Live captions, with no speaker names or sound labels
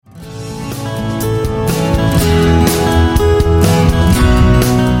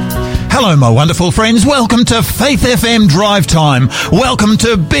Hello, my wonderful friends. Welcome to Faith FM Drive Time. Welcome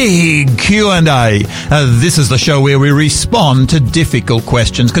to Big Q&A. This is the show where we respond to difficult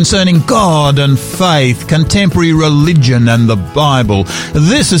questions concerning God and faith, contemporary religion and the Bible.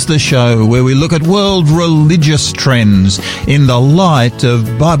 This is the show where we look at world religious trends in the light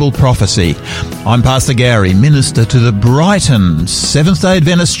of Bible prophecy. I'm Pastor Gary, minister to the Brighton Seventh-day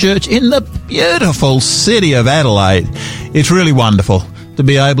Adventist Church in the beautiful city of Adelaide. It's really wonderful to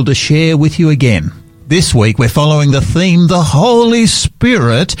be able to share with you again. This week we're following the theme, the Holy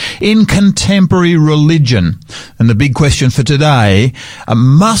Spirit in contemporary religion. And the big question for today,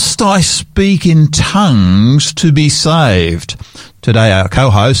 must I speak in tongues to be saved? Today our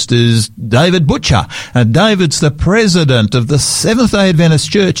co-host is David Butcher. David's the president of the Seventh-day Adventist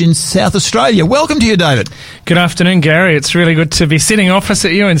Church in South Australia. Welcome to you, David. Good afternoon, Gary. It's really good to be sitting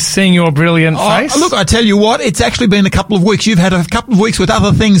opposite you and seeing your brilliant face. Look, I tell you what, it's actually been a couple of weeks. You've had a couple of weeks with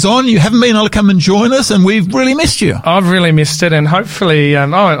other things on. You haven't been able to come and join us, and we've really missed you. I've really missed it, and hopefully,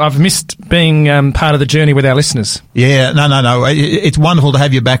 I've missed being part of the journey with our listeners. Yeah, no. It's wonderful to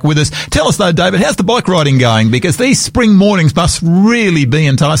have you back with us. Tell us, though, David, how's the bike riding going? Because these spring mornings must really be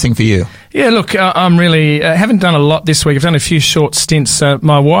enticing for you. Yeah, look, I'm really haven't done a lot this week. I've done a few short stints.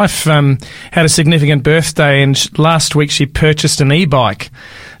 My wife had a significant birthday, and last week she purchased an e-bike.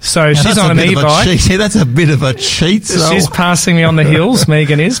 So she's on an e-bike. Yeah, that's a bit of a cheat. So. She's passing me on the hills,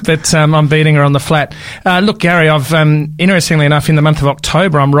 Megan is, but I'm beating her on the flat. Look, Gary, I've interestingly enough, in the month of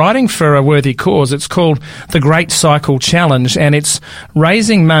October, I'm writing for a worthy cause. It's called the Great Cycle Challenge, and it's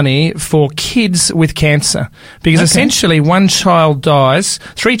raising money for kids with cancer. Because essentially, one child dies,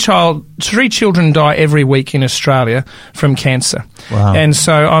 three children die every week in Australia from cancer. Wow. And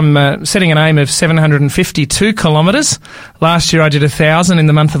so I'm setting an aim of 752 kilometres. Last year I did 1,000 in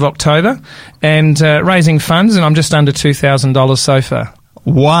the month of October, and raising funds, and I'm just under $2,000 so far.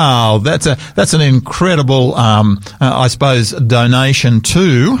 Wow, that's an incredible, I suppose, donation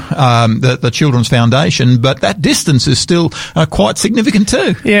to the Children's Foundation. But that distance is still quite significant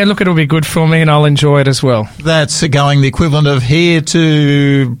too. Yeah, look, it'll be good for me, and I'll enjoy it as well. That's going the equivalent of here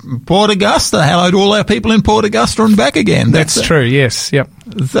to Port Augusta. Hello to all our people in Port Augusta and back again. That's true. Yes. Yep.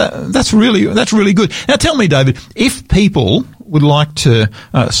 That's really good. Now, tell me, David, if people would like to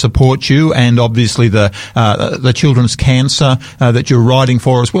support you and obviously the children's cancer that you're writing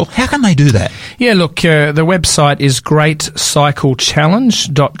for as well, how can they do that? Yeah, look, the website is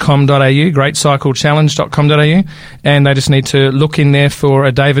greatcyclechallenge.com.au, greatcyclechallenge.com.au, and they just need to look in there for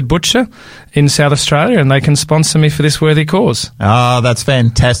a David Butcher in South Australia, and they can sponsor me for this worthy cause. Ah, that's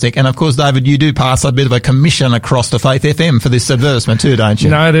fantastic. And of course, David, you do pass a bit of a commission across to Faith FM for this advertisement too, don't you?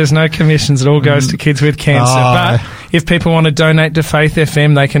 No, there's no commissions. It all goes to kids with cancer. But if people want to donate to Faith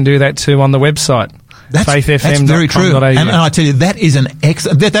FM, they can do that too on the website. That's very true. And I tell you, that is an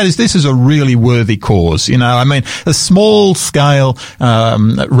this is a really worthy cause. You know, I mean, the small scale,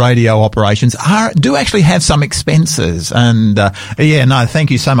 radio operations do actually have some expenses. And, thank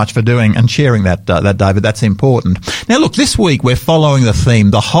you so much for doing and sharing that, David. That's important. Now look, this week we're following the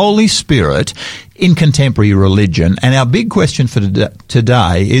theme, the Holy Spirit in contemporary religion, and our big question for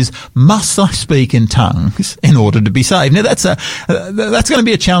today is, must I speak in tongues in order to be saved? Now that's going to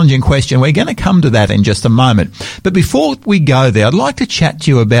be a challenging question. We're going to come to that in just a moment. But before we go there, I'd like to chat to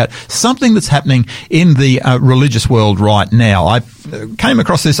you about something that's happening in the religious world right now. I came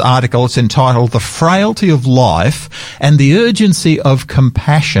across this article. It's entitled "The Frailty of Life and the Urgency of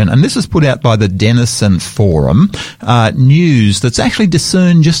Compassion," and this is put out by the Denison Forum News that's actually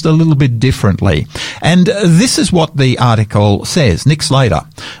discerned just a little bit differently. And this is what the article says. Nick Slater,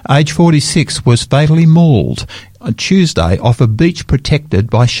 age 46, was fatally mauled on Tuesday off a beach protected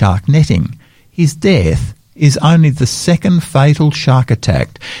by shark netting. His death is only the second fatal shark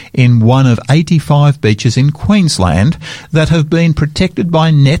attack in one of 85 beaches in Queensland that have been protected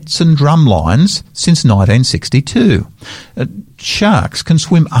by nets and drumlines since 1962. Sharks can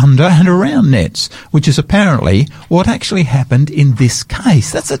swim under and around nets, which is apparently what actually happened in this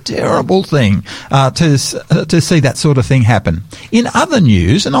case. That's a terrible thing to see that sort of thing happen. In other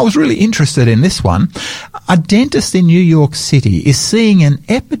news, and I was really interested in this one, a dentist in New York City is seeing an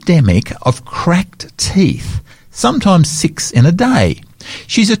epidemic of cracked teeth, sometimes 6 in a day.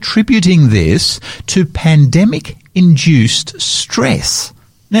 She's attributing this to pandemic-induced stress.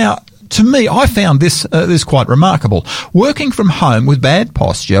 Now, to me, I found this quite remarkable. Working from home with bad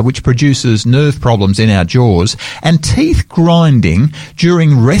posture, which produces nerve problems in our jaws, and teeth grinding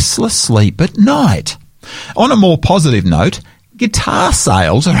during restless sleep at night. On a more positive note, guitar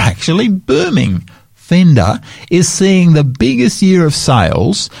sales are actually booming. Fender is seeing the biggest year of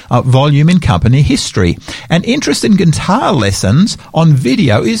sales volume in company history. And interest in guitar lessons on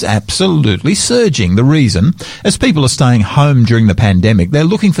video is absolutely surging. The reason, as people are staying home during the pandemic, they're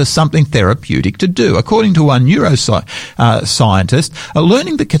looking for something therapeutic to do. According to one neuroscientist,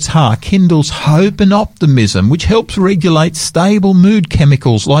 learning the guitar kindles hope and optimism, which helps regulate stable mood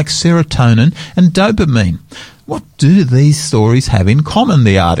chemicals like serotonin and dopamine. What do these stories have in common,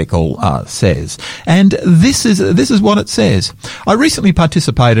 the article says? And this is what it says. I recently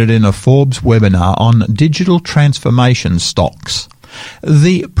participated in a Forbes webinar on digital transformation stocks.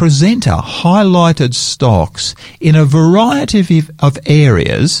 The presenter highlighted stocks in a variety of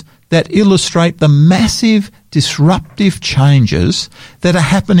areas that illustrate the massive disruptive changes that are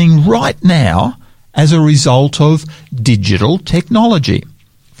happening right now as a result of digital technology.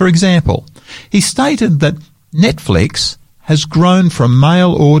 For example, he stated that Netflix has grown from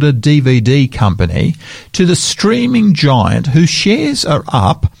mail-order DVD company to the streaming giant whose shares are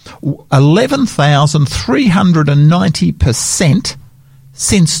up 11,390%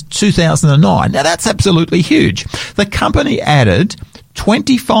 since 2009. Now, that's absolutely huge. The company added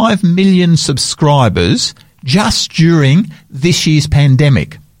 25 million subscribers just during this year's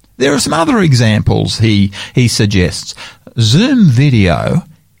pandemic. There are some other examples he suggests. Zoom Video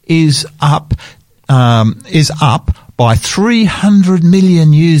is up by 300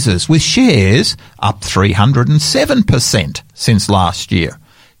 million users, with shares up 307% since last year.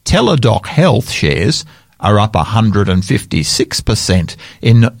 Teladoc Health shares are up 156%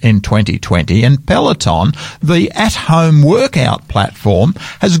 in 2020, and Peloton, the at-home workout platform,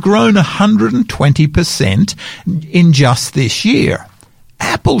 has grown 120% in just this year.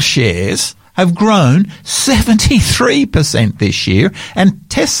 Apple shares have grown 73% this year, and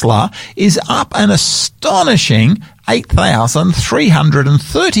Tesla is up an astonishing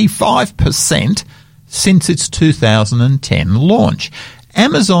 8,335% since its 2010 launch.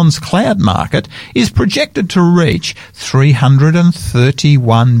 Amazon's cloud market is projected to reach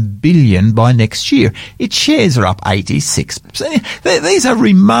 $331 billion by next year. Its shares are up 86%. These are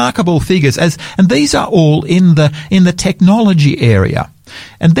remarkable figures, and these are all in the technology area.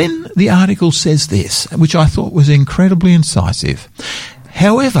 And then the article says this, which I thought was incredibly incisive.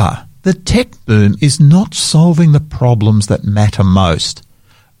 However, the tech boom is not solving the problems that matter most.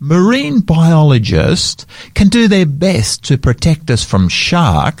 Marine biologists can do their best to protect us from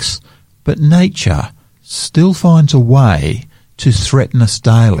sharks, but nature still finds a way to threaten us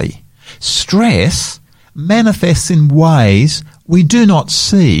daily. Stress manifests in ways we do not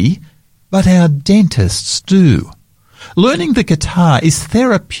see, but our dentists do. Learning the guitar is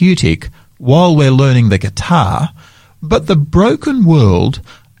therapeutic while we're learning the guitar, but the broken world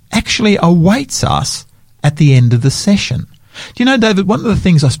actually awaits us at the end of the session. Do you know, David, one of the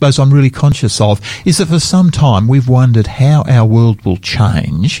things I suppose I'm really conscious of is that for some time we've wondered how our world will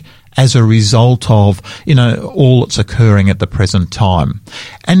change as a result of, all that's occurring at the present time.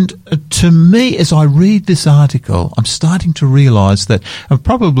 And to me, as I read this article, I'm starting to realise that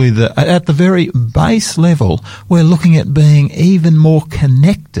probably at the very base level, we're looking at being even more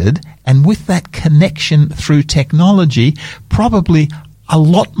connected, and with that connection through technology, probably a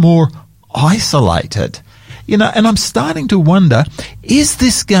lot more isolated. And I'm starting to wonder, is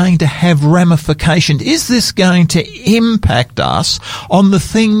this going to have ramifications? Is this going to impact us on the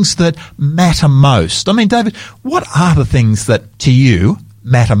things that matter most? I mean, David, what are the things that to you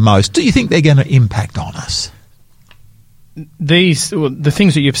matter most? Do you think they're going to impact on us? The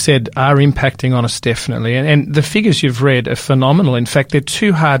things that you've said are impacting on us, definitely. And the figures you've read are phenomenal. In fact, they're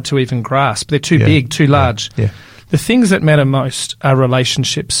too hard to even grasp. They're too big, too large. Yeah. The things that matter most are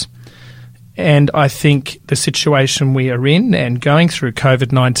relationships. And I think the situation we are in and going through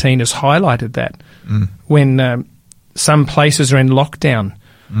COVID-19 has highlighted that. When some places are in lockdown,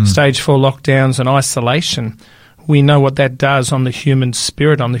 stage 4 lockdowns and isolation, we know what that does on the human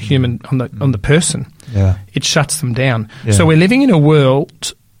spirit, on the person. Yeah. It shuts them down. Yeah. So we're living in a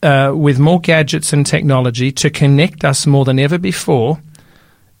world with more gadgets and technology to connect us more than ever before,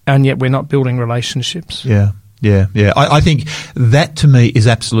 and yet we're not building relationships. Yeah. Yeah. I think that to me is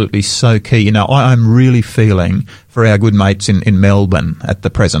absolutely so key. I'm really feeling for our good mates in Melbourne at the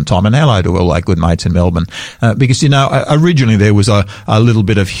present time, and hello to all our good mates in Melbourne, because originally there was a little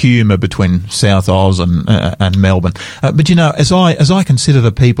bit of humour between South Oz and Melbourne, but as I consider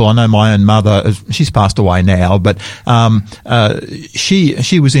the people, I know my own mother, she's passed away now, but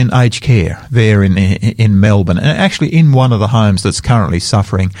she was in aged care there in Melbourne, and actually in one of the homes that's currently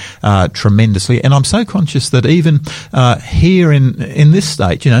suffering tremendously. And I'm so conscious that even here in this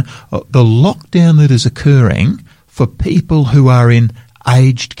state, the lockdown that is occurring for people who are in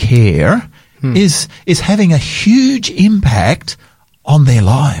aged care is having a huge impact on their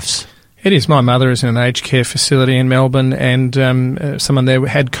lives. It is. My mother is in an aged care facility in Melbourne, and someone there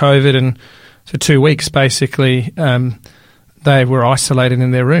had COVID, and for 2 weeks, basically, they were isolated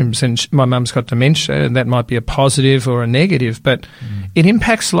in their rooms. And my mum's got dementia, and that might be a positive or a negative, but it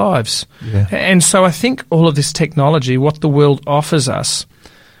impacts lives. Yeah. And so I think all of this technology, what the world offers us,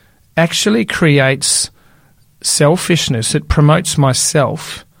 actually creates selfishness. It promotes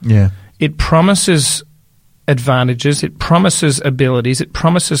myself. Yeah. It promises advantages, it promises abilities, it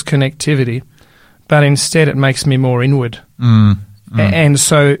promises connectivity, but instead it makes me more inward. And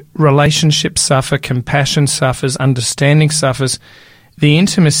so relationships suffer, compassion suffers, understanding suffers, the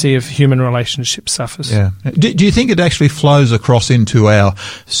intimacy of human relationships suffers. Yeah. Do you think it actually flows across into our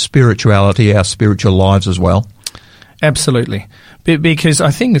spirituality, our spiritual lives as well? Absolutely. Because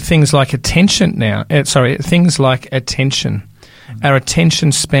I think things like attention, our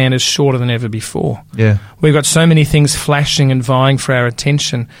attention span is shorter than ever before. Yeah. We've got so many things flashing and vying for our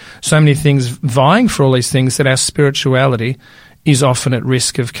attention, so many things vying for all these things that our spirituality is often at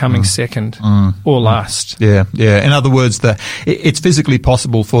risk of coming second or last. Yeah, yeah. In other words, it's physically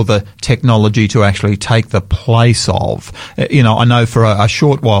possible for the technology to actually take the place of. I know for a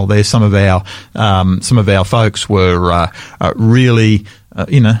short while there, some of our folks were really,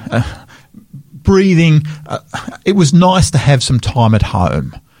 breathing. It was nice to have some time at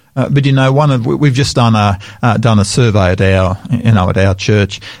home. But we've just done a survey at our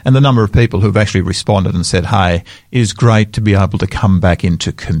church, and the number of people who've actually responded and said, "Hey, it is great to be able to come back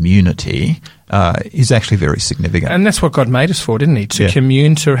into community," is actually very significant. And that's what God made us for, didn't He? To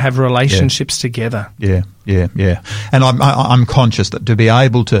commune, to have relationships together. Yeah. And I'm conscious that to be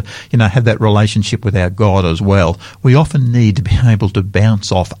able to, have that relationship with our God as well, we often need to be able to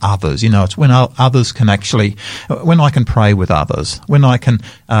bounce off others. It's when others can actually, when I can pray with others, when I can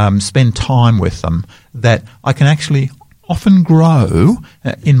spend time with them, that I can actually often grow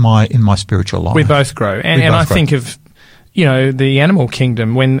in my spiritual life. We both grow. And I think of, the animal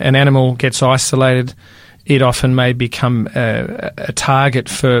kingdom. When an animal gets isolated, it often may become a target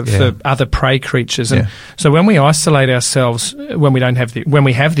for other prey creatures. And so when we isolate ourselves, when we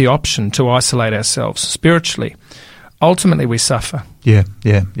have the option to isolate ourselves spiritually, ultimately we suffer. Yeah.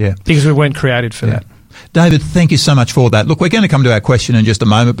 Because we weren't created for that. David, thank you so much for that. Look, we're going to come to our question in just a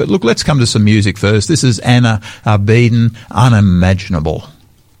moment, but look, let's come to some music first. This is Anna Beeden, Unimaginable.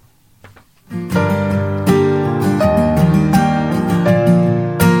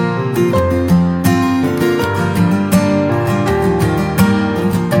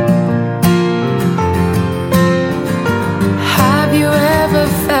 Have you ever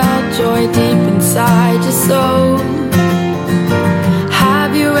felt joy deep inside your soul?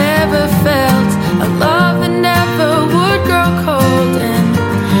 Have you ever felt a love that never would grow cold? And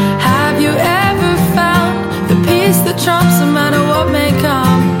have you ever found the peace that trumps no matter what may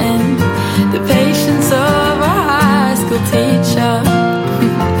come? And the patience of a high school teacher.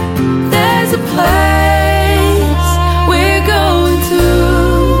 There's a place we're going to.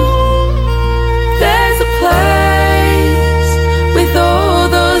 There's a place with all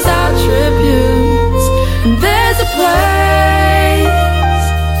those attributes. And there's a place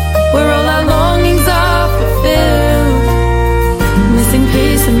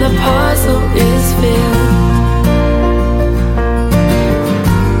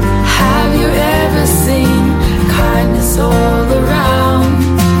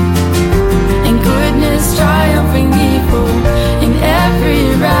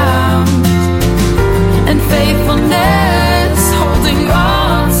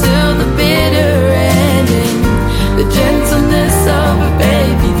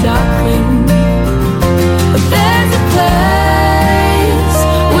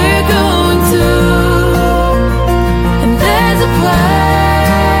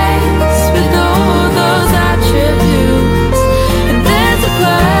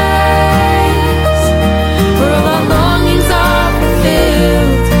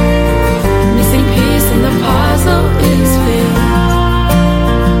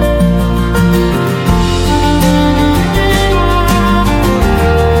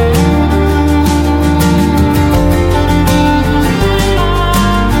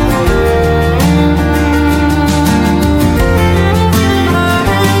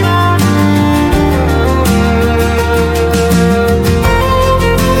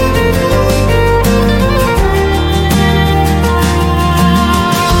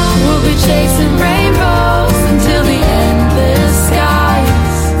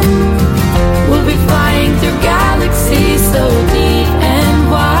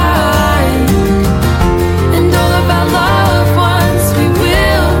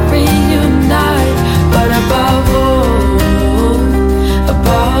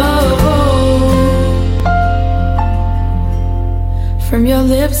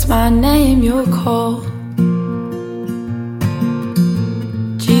your lips my name you'll call.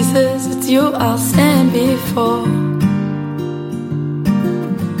 Jesus, it's you I'll stand before.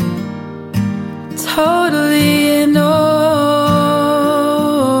 Totally in awe.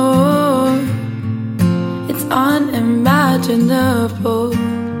 It's unimaginable.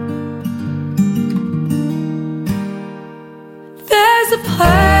 There's a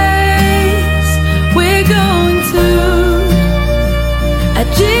place we're going to, at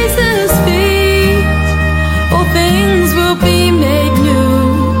Jesus' feet, all things will be made new.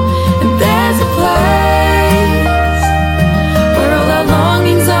 And there's a place where all our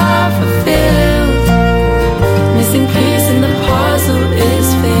longings are fulfilled. Missing piece in the puzzle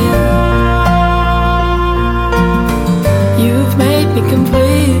is filled. You've made me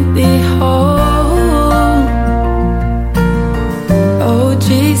completely whole. Oh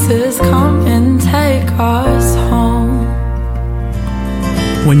Jesus, come and take us home.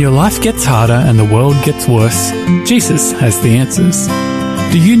 When your life gets harder and the world gets worse, Jesus has the answers.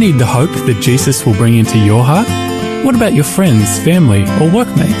 Do you need the hope that Jesus will bring into your heart? What about your friends, family, or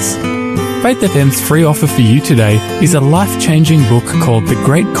workmates? Faith FM's free offer for you today is a life-changing book called The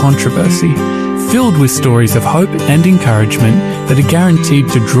Great Controversy, filled with stories of hope and encouragement that are guaranteed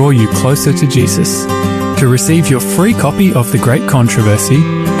to draw you closer to Jesus. To receive your free copy of The Great Controversy,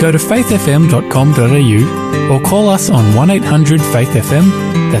 go to faithfm.com.au or call us on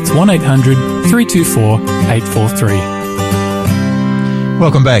 1-800-FAITH-FM, that's 1-800-324-843.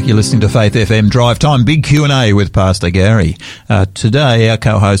 Welcome back. You're listening to Faith FM Drive Time, big Q&A with Pastor Gary. Today, our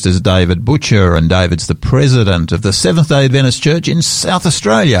co-host is David Butcher, and David's the president of the Seventh-day Adventist Church in South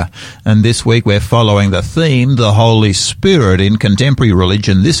Australia. And this week, we're following the theme, the Holy Spirit in contemporary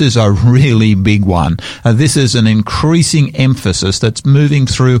religion. This is a really big one. This is an increasing emphasis that's moving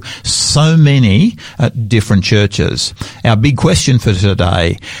through so many different churches. Our big question for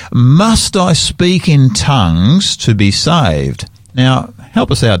today, must I speak in tongues to be saved? Now,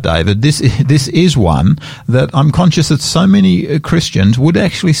 help us out, David. This is one that I'm conscious that so many Christians would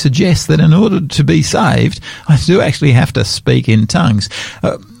actually suggest that in order to be saved, I do actually have to speak in tongues.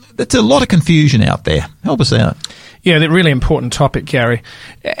 There's a lot of confusion out there. Help us out. Yeah, that's a really important topic, Gary.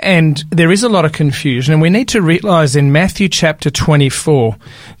 And there is a lot of confusion, and we need to realise in Matthew chapter 24,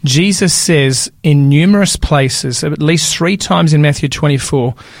 Jesus says in numerous places, at least 3 times in Matthew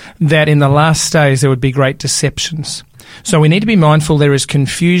 24, that in the last days there would be great deceptions. So we need to be mindful there is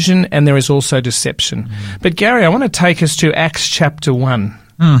confusion and there is also deception. But Gary, I want to take us to Acts chapter 1.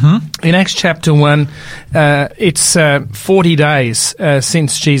 Mm-hmm. In Acts chapter 1, it's 40 days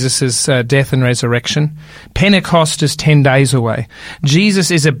since Jesus' death and resurrection. Pentecost is 10 days away.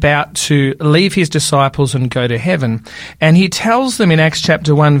 Jesus is about to leave his disciples and go to heaven. And he tells them in Acts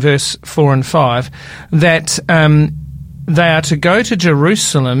chapter 1, verse 4 and 5, that they are to go to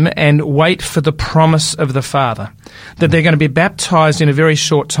Jerusalem and wait for the promise of the Father, that they're going to be baptized in a very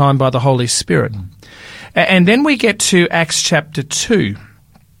short time by the Holy Spirit. And then we get to Acts chapter 2.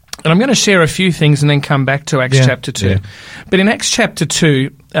 And I'm going to share a few things and then come back to Acts chapter 2. Yeah. But in Acts chapter 2,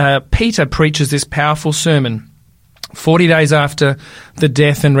 Peter preaches this powerful sermon 40 days after the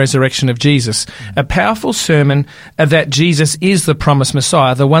death and resurrection of Jesus. A powerful sermon that Jesus is the promised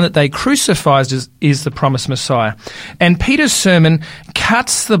Messiah. The one that they crucified is the promised Messiah. And Peter's sermon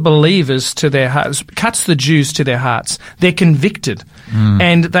cuts the believers to their hearts, cuts the Jews to their hearts. They're convicted.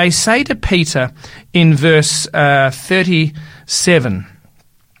 And they say to Peter in verse 37,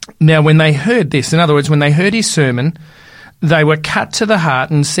 now when they heard this, in other words, when they heard his sermon, they were cut to the heart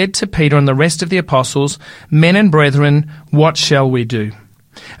and said to Peter and the rest of the apostles, men and brethren, what shall we do?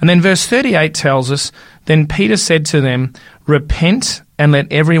 And then verse 38 tells us, then Peter said to them, repent and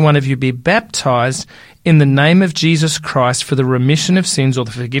let every one of you be baptized in the name of Jesus Christ for the remission of sins or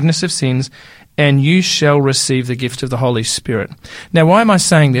the forgiveness of sins, and you shall receive the gift of the Holy Spirit. Now, why am I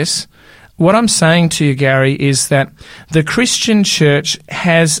saying this? What I'm saying to you, Gary, is that the Christian church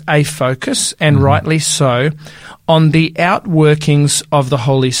has a focus, and rightly so, on the outworkings of the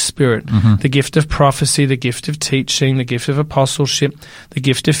Holy Spirit, the gift of prophecy, the gift of teaching, the gift of apostleship, the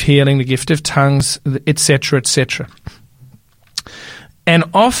gift of healing, the gift of tongues, etc., etc. And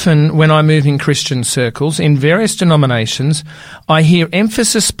often when I move in Christian circles, in various denominations, I hear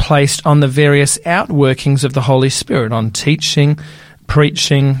emphasis placed on the various outworkings of the Holy Spirit, on teaching,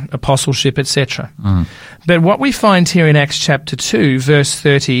 preaching, apostleship, etc. But what we find here in Acts chapter 2, verse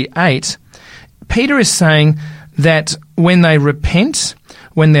 38, Peter is saying that when they repent,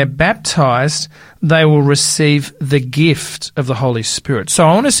 when they're baptized, they will receive the gift of the Holy Spirit. So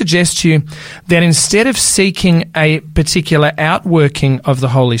I want to suggest to you that instead of seeking a particular outworking of the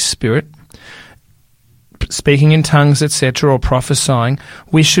Holy Spirit, speaking in tongues, etc., or prophesying,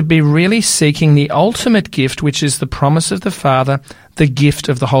 we should be really seeking the ultimate gift, which is the promise of the Father, the gift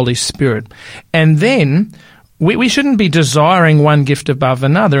of the Holy Spirit. And then we shouldn't be desiring one gift above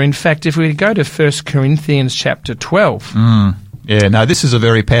another. In fact, if we go to 1 Corinthians chapter 12... Yeah, no, this is a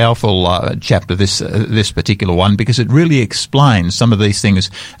very powerful chapter, this particular one, because it really explains some of these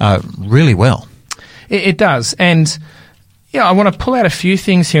things really well. It does. And yeah, I want to pull out a few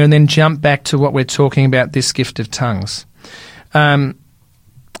things here and then jump back to what we're talking about, this gift of tongues. 1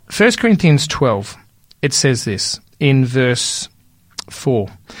 Corinthians 12, it says this in verse 4.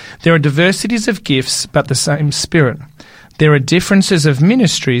 There are diversities of gifts, but the same Spirit. There are differences of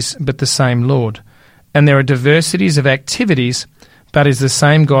ministries, but the same Lord. And there are diversities of activities, but is the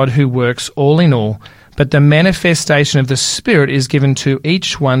same God who works all in all. But the manifestation of the Spirit is given to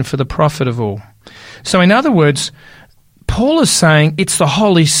each one for the profit of all. So in other words, Paul is saying it's the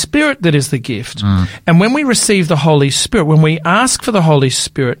Holy Spirit that is the gift. And when we receive the Holy Spirit, when we ask for the Holy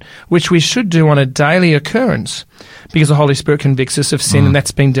Spirit, which we should do on a daily occurrence, because the Holy Spirit convicts us of sin, and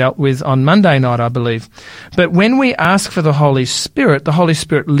that's been dealt with on Monday night, I believe. But when we ask for the Holy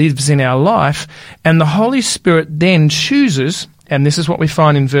Spirit lives in our life, and the Holy Spirit then chooses, and this is what we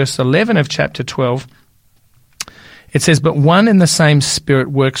find in verse 11 of chapter 12, it says, "But one and the same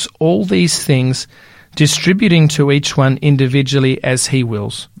Spirit works all these things, distributing to each one individually as he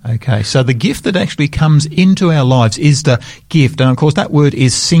wills." Okay, so the gift that actually comes into our lives is the gift, and of course that word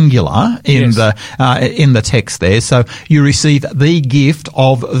is singular in the text there. So you receive the gift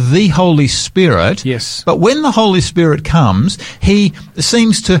of the Holy Spirit. Yes. But when the Holy Spirit comes, he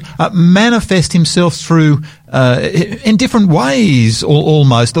seems to manifest himself through in different ways,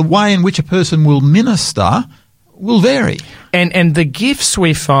 almost. The way in which a person will minister will vary. And the gifts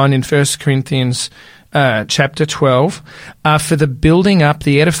we find in 1 Corinthians chapter 12 are for the building up,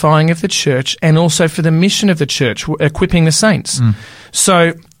 the edifying of the church, and also for the mission of the church, equipping the saints.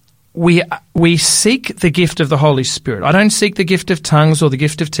 So we seek the gift of the Holy Spirit. I don't seek the gift of tongues or the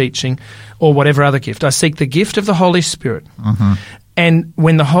gift of teaching or whatever other gift. I seek the gift of the Holy Spirit. And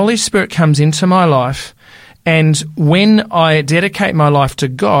when the Holy Spirit comes into my life, and when I dedicate my life to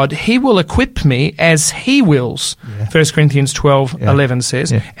God, he will equip me as he wills. 1 Corinthians 12:11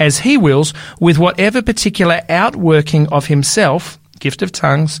 says, as he wills, with whatever particular outworking of himself, gift of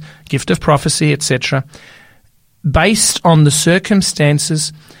tongues, gift of prophecy, etc., based on the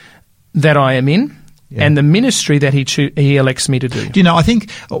circumstances that I am in, and the ministry that he elects me to do. Do you know, I think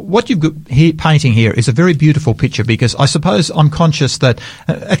what you've got here, painting here is a very beautiful picture, because I suppose I'm conscious that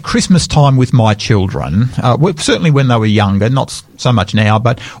at Christmas time with my children, certainly when they were younger, not so much now,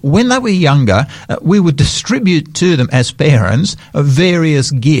 but when they were younger, we would distribute to them as parents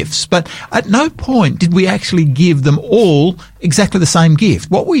various gifts. But at no point did we actually give them all exactly the same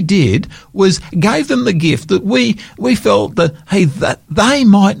gift. What we did was gave them the gift that we felt that, hey, that they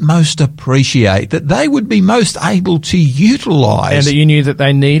might most appreciate, that they would be most able to utilise. And that you knew that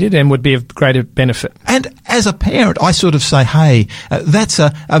they needed and would be of greater benefit. And as a parent, I sort of say, hey, that's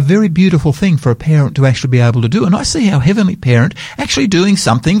a very beautiful thing for a parent to actually be able to do. And I see our Heavenly Parent actually doing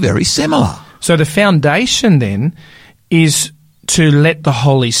something very similar. So the foundation then is to let the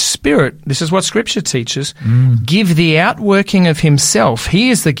Holy Spirit, this is what Scripture teaches, give the outworking of himself.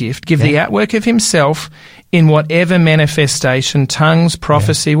 He is the gift. Give the outwork of himself in whatever manifestation, tongues,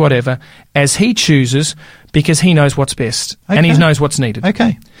 prophecy, whatever, as he chooses, because he knows what's best and he knows what's needed.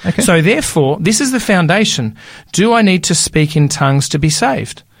 Okay. So therefore, this is the foundation. Do I need to speak in tongues to be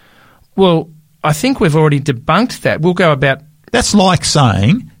saved? Well, I think we've already debunked that. We'll go about... That's like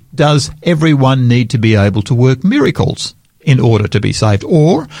saying, does everyone need to be able to work miracles in order to be saved?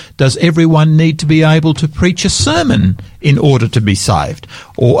 Or does everyone need to be able to preach a sermon in order to be saved?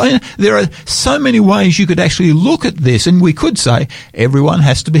 Or there are so many ways you could actually look at this, and we could say everyone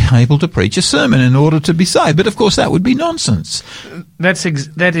has to be able to preach a sermon in order to be saved. But of course that would be nonsense.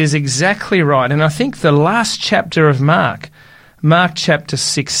 That is exactly right. And I think the last chapter of Mark chapter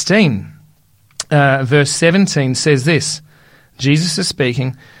 16, verse 17 says this. Jesus is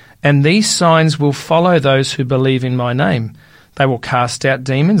speaking, "And these signs will follow those who believe in my name. They will cast out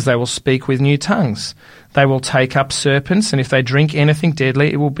demons. They will speak with new tongues. They will take up serpents, and if they drink anything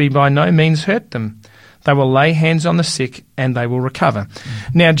deadly, it will be by no means hurt them. They will lay hands on the sick, and they will recover."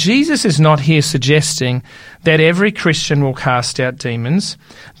 Now, Jesus is not here suggesting that every Christian will cast out demons,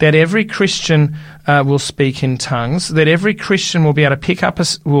 that every Christian will speak in tongues, that every Christian will be able to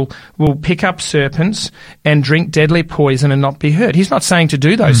pick up serpents and drink deadly poison and not be hurt. He's not saying to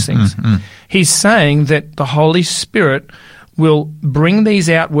do those things. He's saying that the Holy Spirit will bring these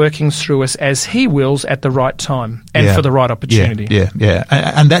outworkings through us as he wills at the right time and for the right opportunity. Yeah.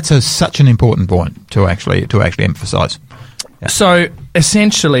 And that's such an important point to actually emphasise. Yeah. So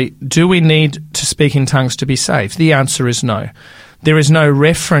essentially, do we need to speak in tongues to be saved? The answer is no. There is no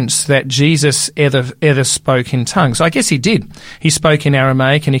reference that Jesus ever spoke in tongues. I guess he did. He spoke in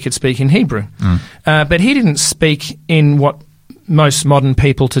Aramaic and he could speak in Hebrew. But he didn't speak in what most modern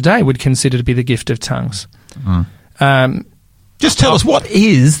people today would consider to be the gift of tongues. Just tell us, what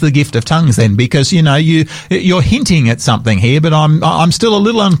is the gift of tongues then? Because, you're hinting at something here, but I'm still a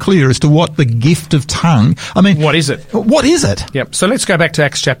little unclear as to what the gift of tongue, what is it? What is it? Yep. So let's go back to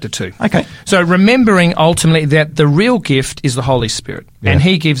Acts chapter 2. Okay. So remembering ultimately that the real gift is the Holy Spirit, and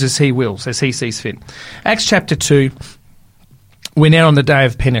he gives as he wills, as he sees fit. Acts chapter 2, we're now on the day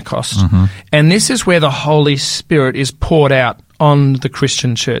of Pentecost, and this is where the Holy Spirit is poured out on the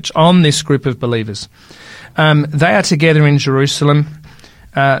Christian church, on this group of believers. They are together in Jerusalem.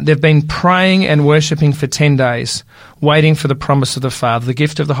 They've been praying and worshipping for 10 days, waiting for the promise of the Father, the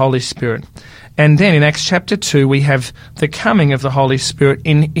gift of the Holy Spirit. And then in Acts chapter 2, we have the coming of the Holy Spirit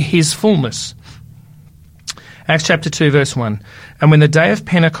in his fullness. Acts chapter 2, verse 1. And when the day of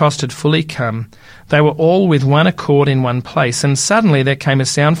Pentecost had fully come, they were all with one accord in one place. And suddenly there came a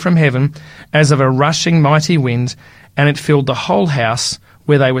sound from heaven as of a rushing mighty wind, and it filled the whole house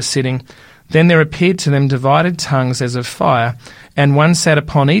where they were sitting. Then there appeared to them divided tongues as of fire, and one sat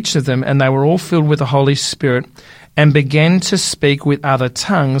upon each of them, and they were all filled with the Holy Spirit, and began to speak with other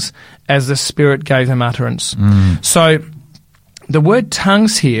tongues as the Spirit gave them utterance. So the word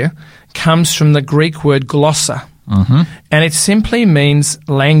tongues here comes from the Greek word glossa, and it simply means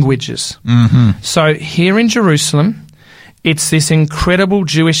languages. So here in Jerusalem, it's this incredible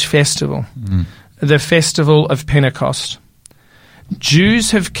Jewish festival, the festival of Pentecost.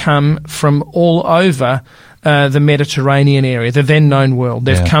 Jews have come from all over the Mediterranean area, the then known world.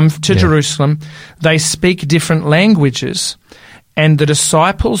 They've come to Jerusalem. They speak different languages. And the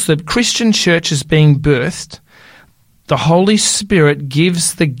disciples, the Christian church is being birthed. The Holy Spirit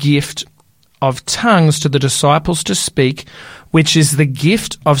gives the gift of tongues to the disciples to speak, which is the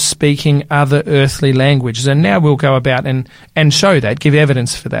gift of speaking other earthly languages. And now we'll go about and show that, give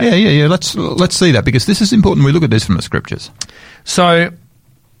evidence for that. Yeah. Let's see that, because this is important. We look at this from the Scriptures. So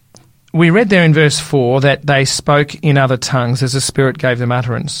we read there in verse 4 that they spoke in other tongues as the Spirit gave them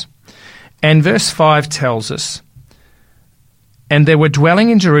utterance. And verse 5 tells us, and there were dwelling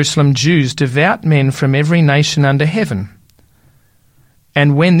in Jerusalem Jews, devout men from every nation under heaven.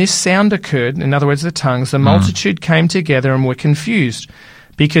 And when this sound occurred, in other words, the tongues, the multitude came together and were confused,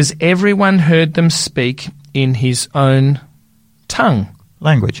 because everyone heard them speak in his own tongue.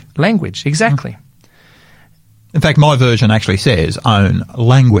 Language, exactly. In fact, my version actually says own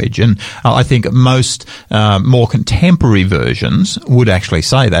language, and I think most more contemporary versions would actually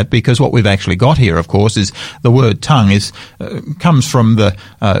say that, because what we've actually got here, of course, is the word tongue comes from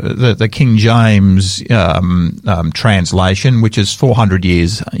the King James translation, which is 400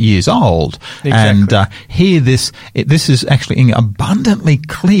 years old. Exactly. And here this is actually abundantly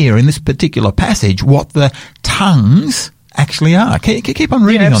clear in this particular passage what the tongues actually are. Keep on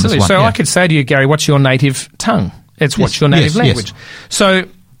reading on this one. So I could say to you, Gary, what's your native tongue? What's your native language? Yes. So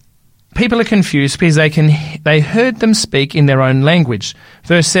people are confused because they heard them speak in their own language.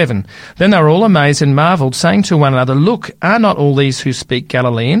 Verse 7, then they were all amazed and marvelled, saying to one another, look, are not all these who speak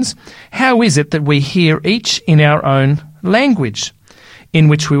Galileans? How is it that we hear each in our own language in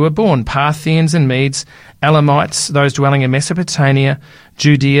which we were born? Parthians and Medes, Elamites, those dwelling in Mesopotamia,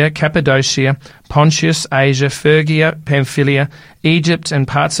 Judea, Cappadocia, Pontus, Asia, Phrygia, Pamphylia, Egypt and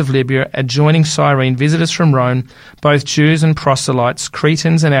parts of Libya, adjoining Cyrene, visitors from Rome, both Jews and proselytes,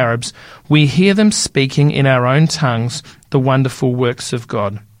 Cretans and Arabs, we hear them speaking in our own tongues the wonderful works of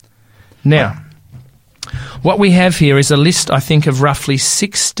God. Now, what we have here is a list, I think, of roughly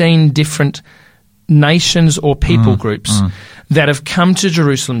 16 different nations or people groups that have come to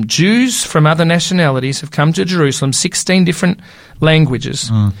Jerusalem. Jews from other nationalities have come to Jerusalem, 16 different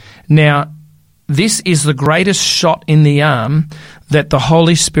languages. Now, this is the greatest shot in the arm that the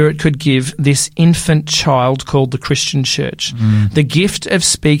Holy Spirit could give this infant child called the Christian church. The gift of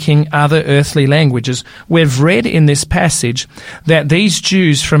speaking other earthly languages. We've read in this passage that these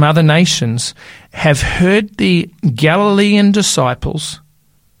Jews from other nations have heard the Galilean disciples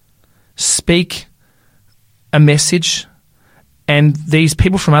speak a message and these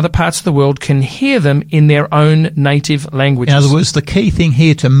people from other parts of the world can hear them in their own native languages. In other words, the key thing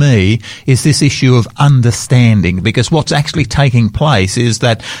here to me is this issue of understanding, because what's actually taking place is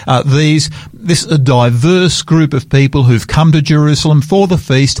that this diverse group of people who've come to Jerusalem for the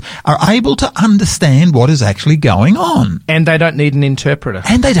feast are able to understand what is actually going on. And they don't need an interpreter.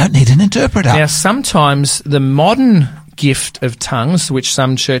 Now, sometimes the modern gift of tongues, which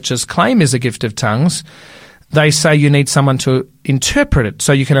some churches claim is a gift of tongues, they say you need someone to interpret it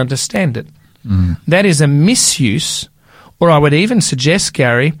so you can understand it. That is a misuse, or I would even suggest,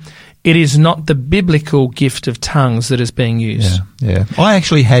 Gary, it is not the biblical gift of tongues that is being used. Yeah. I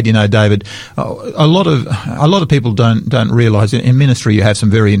actually had, David, a lot of people don't realise in ministry you have some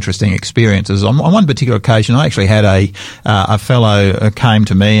very interesting experiences. On one particular occasion, I actually had a fellow came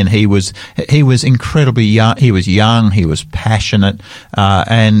to me, and he was incredibly young. He was young. He was passionate,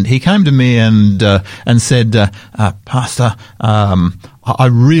 and he came to me and said, Pastor, I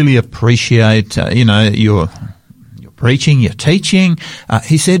really appreciate your preaching, your teaching.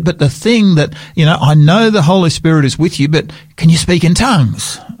 He said, but the thing that, I know the Holy Spirit is with you, but can you speak in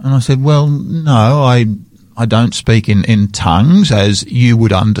tongues? And I said, well, no, I don't speak in tongues as you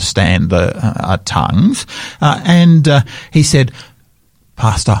would understand the tongues. And he said,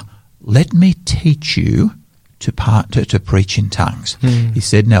 Pastor, let me teach you to preach in tongues. He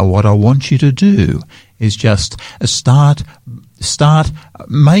said, now what I want you to do is just start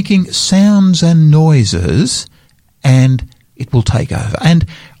making sounds and noises, and it will take over. And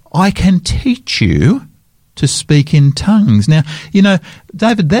I can teach you to speak in tongues. Now,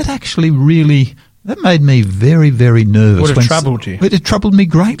 David, that actually that made me very, very nervous. Would have troubled you? It troubled me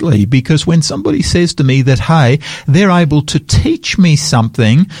greatly, because when somebody says to me that, hey, they're able to teach me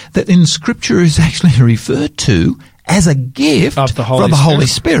something that in Scripture is actually referred to as a gift from the Holy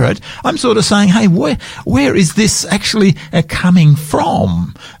Spirit, I'm sort of saying, hey, where is this actually coming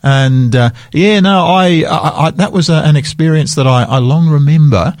from? And that was an experience that I long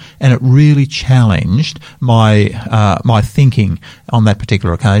remember, and it really challenged my thinking on that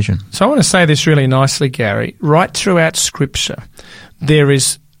particular occasion. So I want to say this really nicely, Gary. Right throughout Scripture, there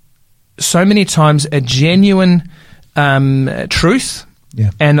is so many times a genuine truth.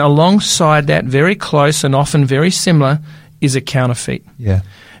 Yeah. And alongside that, very close and often very similar, is a counterfeit. Yeah.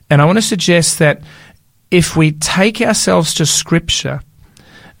 And I want to suggest that if we take ourselves to Scripture,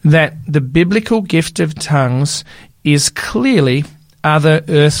 that the biblical gift of tongues is clearly other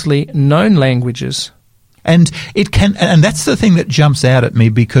earthly known languages. And and that's the thing that jumps out at me,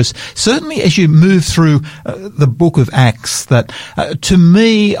 because certainly as you move through the book of Acts, that to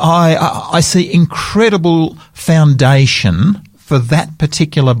me I see incredible foundation for that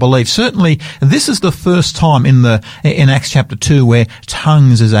particular belief. Certainly, this is the first time in Acts chapter 2 where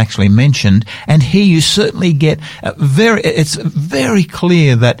tongues is actually mentioned, and here you certainly get it's very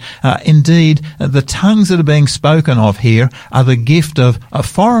clear that indeed the tongues that are being spoken of here are the gift of a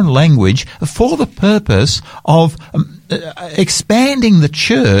foreign language for the purpose of expanding the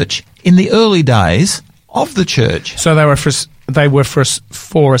church in the early days of the church. So they were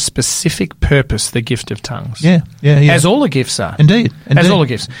for a specific purpose, the gift of tongues. Yeah. As all the gifts are. Indeed. As all the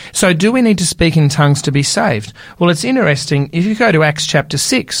gifts. So do we need to speak in tongues to be saved? Well, it's interesting. If you go to Acts chapter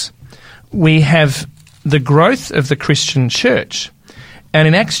 6, we have the growth of the Christian church. And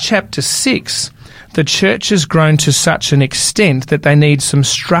in Acts chapter 6, the church has grown to such an extent that they need some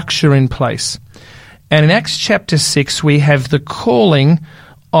structure in place. And in Acts chapter 6, we have the calling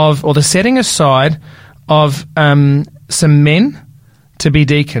of, or the setting aside of some men to be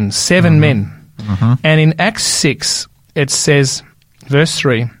deacons, 7 men. And in Acts 6, it says, verse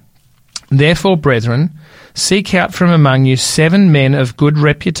 3, "Therefore, brethren, seek out from among you 7 men of good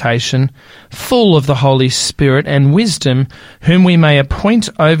reputation, full of the Holy Spirit and wisdom, whom we may appoint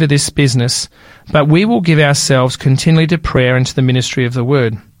over this business, but we will give ourselves continually to prayer and to the ministry of the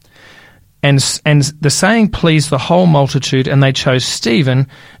word." And the saying pleased the whole multitude, and they chose Stephen,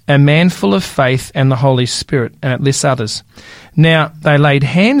 a man full of faith and the Holy Spirit, and it lists others. Now, they laid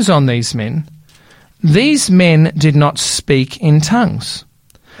hands on these men. These men did not speak in tongues.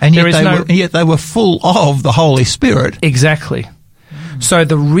 And yet they were full of the Holy Spirit. Exactly. So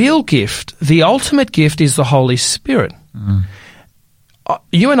the real gift, the ultimate gift, is the Holy Spirit.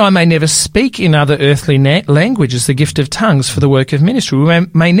 You and I may never speak in other earthly languages, the gift of tongues, for the work of ministry. We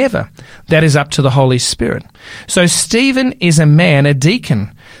may never. That is up to the Holy Spirit. So Stephen is a man, a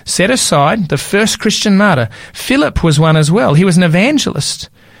deacon, set aside, the first Christian martyr. Philip was one as well. He was an evangelist.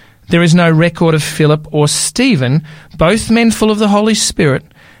 There is no record of Philip or Stephen, both men full of the Holy Spirit,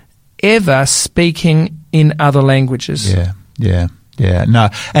 ever speaking in other languages. Yeah. Yeah, no,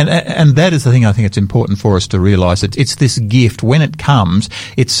 and that is the thing I think it's important for us to realise. It's this gift. When it comes,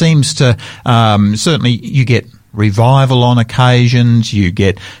 it seems to, certainly you get revival on occasions, you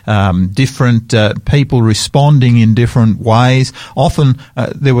get different people responding in different ways. Often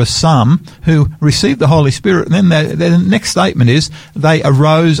there were some who received the Holy Spirit, and then the next statement is they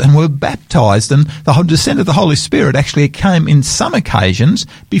arose and were baptised, and the descent of the Holy Spirit actually came in some occasions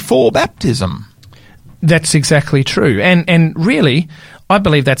before baptism. That's exactly true. And really, I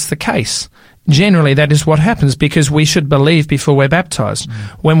believe that's the case. Generally, that is what happens, because we should believe before we're baptised.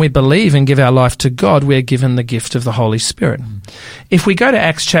 When we believe and give our life to God, we're given the gift of the Holy Spirit. If we go to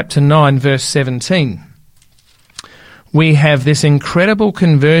Acts chapter 9, verse 17, we have this incredible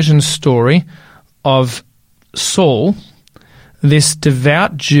conversion story of Saul, this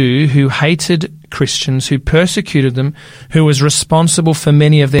devout Jew who hated Christians, who persecuted them, who was responsible for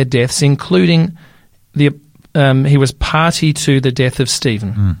many of their deaths, including he was party to the death of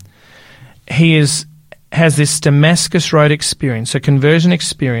Stephen. He has this Damascus Road experience, a conversion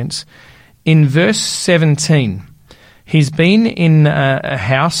experience. In verse 17, he's been in a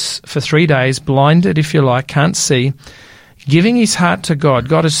house for 3 days, blinded, if you like, can't see, giving his heart to God.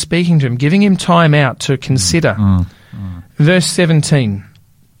 God is speaking to him, giving him time out to consider. Verse 17,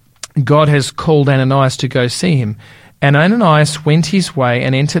 God has called Ananias to go see him. And Ananias went his way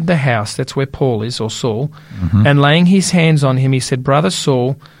and entered the house, that's where Paul is, or Saul, and laying his hands on him, he said, "Brother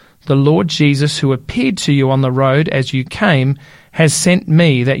Saul, the Lord Jesus, who appeared to you on the road as you came, has sent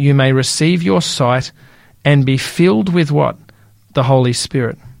me that you may receive your sight and be filled with" what? The Holy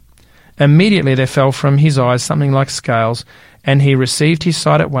Spirit. Immediately there fell from his eyes something like scales, and he received his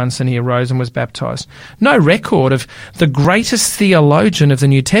sight at once, and he arose and was baptized. No record of the greatest theologian of the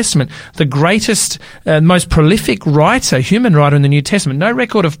New Testament, the greatest, most prolific writer, human writer in the New Testament. No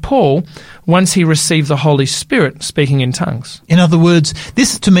record of Paul once he received the Holy Spirit speaking in tongues. In other words,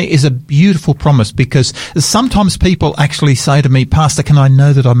 this to me is a beautiful promise, because sometimes people actually say to me, "Pastor, can I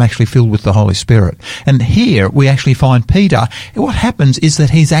know that I'm actually filled with the Holy Spirit?" And here we actually find Peter. What happens is that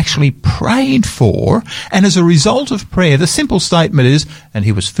he's actually prayed for, and as a result of prayer, the simple statement is, and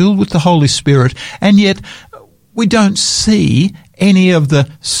he was filled with the Holy Spirit, and yet we don't see any of the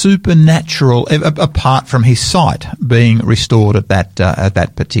supernatural apart from his sight being restored at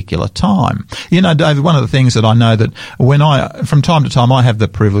that particular time. You know, David, one of the things that I know that from time to time, I have the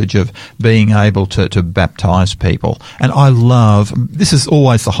privilege of being able to baptise people, and I love, this is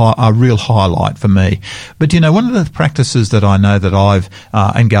always a real highlight for me. But you know, one of the practices that I know that I've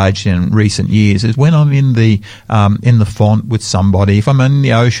engaged in recent years is when I'm in the font with somebody, if I'm in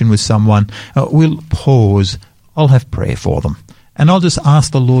the ocean with someone, we'll pause. I'll have prayer for them. And I'll just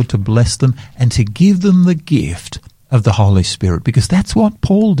ask the Lord to bless them and to give them the gift of the Holy Spirit, because that's what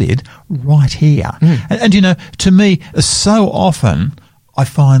Paul did right here. And you know, to me, so often I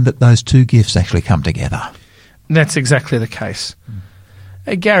find that those two gifts actually come together. That's exactly the case.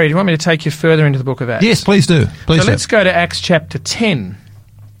 Hey, Gary, do you want me to take you further into the book of Acts? Yes, please do. Let's go to Acts chapter 10.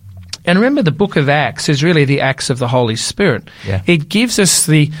 And remember, the book of Acts is really the Acts of the Holy Spirit. Yeah. It gives us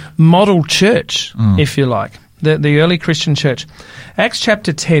the model church, if you like. The early Christian church. Acts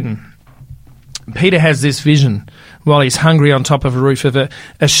chapter 10, Peter has this vision while he's hungry on top of a roof of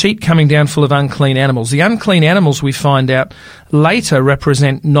a sheet coming down full of unclean animals. The unclean animals, we find out later,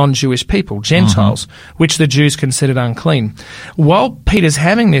 represent non-Jewish people, Gentiles, which the Jews considered unclean. While Peter's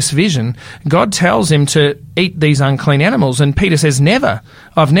having this vision, God tells him to eat these unclean animals, and Peter says, "Never.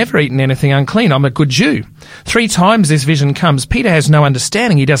 I've never eaten anything unclean. I'm a good Jew." 3 times this vision comes. Peter has no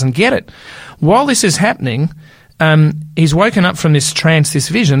understanding. He doesn't get it. While this is happening, he's woken up from this trance, this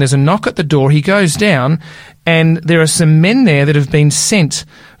vision. There's a knock at the door. He goes down, and there are some men there that have been sent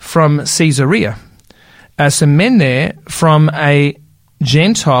from Caesarea. Some men there from a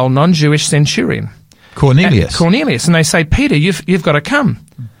Gentile, non-Jewish centurion. Cornelius. And they say, "Peter, you've got to come."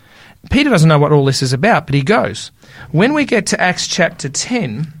 Peter doesn't know what all this is about, but he goes. When we get to Acts chapter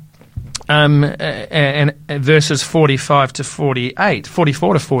 10, and verses 44 to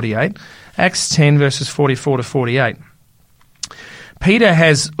 48, Acts 10 verses 44 to 48. Peter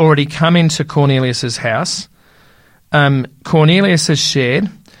has already come into Cornelius' house. Cornelius has shared.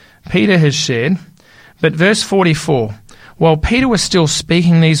 Peter has shared. But verse 44, while Peter was still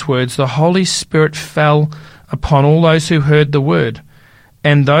speaking these words, the Holy Spirit fell upon all those who heard the word,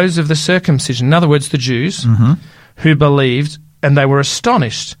 and those of the circumcision, in other words, the Jews, who believed, and they were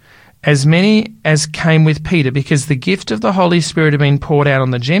astonished, as many as came with Peter, because the gift of the Holy Spirit had been poured out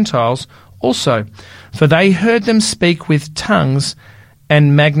on the Gentiles also. For they heard them speak with tongues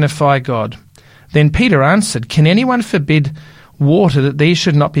and magnify God. Then Peter answered, "Can anyone forbid water that these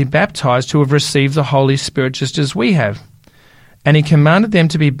should not be baptized who have received the Holy Spirit just as we have?" and he commanded them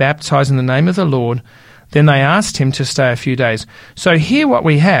to be baptized in the name of the Lord. Then they asked him to stay a few days. So here what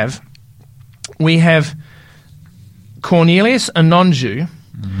we have Cornelius, a non-Jew,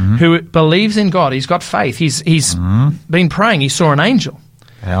 who believes in God. He's got faith. He's been praying. He saw an angel.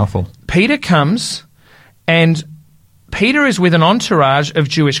 Powerful. Peter comes, and Peter is with an entourage of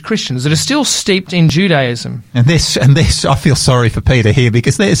Jewish Christians that are still steeped in Judaism. And this, I feel sorry for Peter here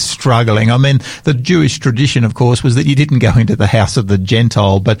because they're struggling. I mean, the Jewish tradition, of course, was that you didn't go into the house of the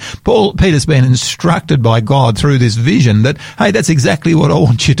Gentile, but Peter's been instructed by God through this vision that, hey, that's exactly what I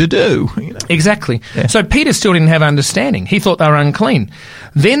want you to do. You know? Exactly. Yeah. So Peter still didn't have understanding. He thought they were unclean.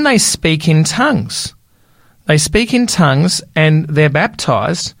 Then they speak in tongues. They speak in tongues and they're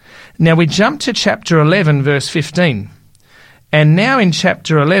baptized. Now we jump to chapter 11, verse 15. And now in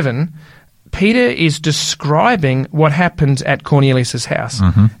chapter 11, Peter is describing what happened at Cornelius' house.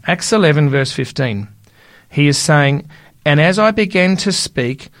 Acts 11, verse 15. He is saying, "And as I began to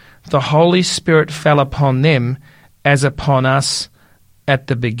speak, the Holy Spirit fell upon them as upon us at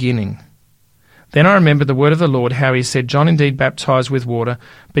the beginning. Then I remembered the word of the Lord, how he said, John indeed baptized with water,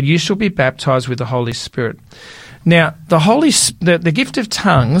 but you shall be baptized with the Holy Spirit." Now, the gift of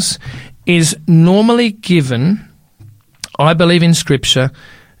tongues is normally given, I believe in Scripture,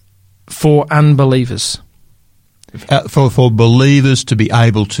 for unbelievers. For believers to be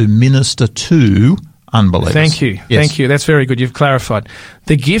able to minister to unbelievers. Thank you. Yes. Thank you. That's very good. You've clarified.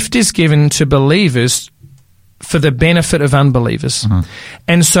 The gift is given to believers for the benefit of unbelievers.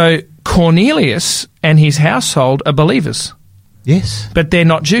 And so Cornelius and his household are believers. Yes. But they're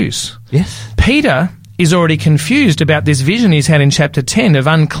not Jews. Yes. Peter is already confused about this vision he's had in chapter 10 of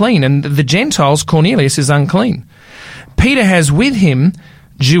unclean, and the Gentiles, Cornelius, is unclean. Peter has with him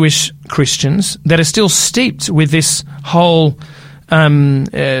Jewish Christians that are still steeped with this whole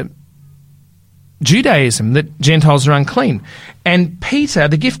Judaism, that Gentiles are unclean. And Peter,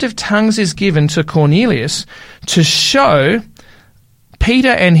 the gift of tongues is given to Cornelius to show Peter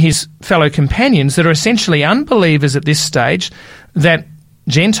and his fellow companions that are essentially unbelievers at this stage that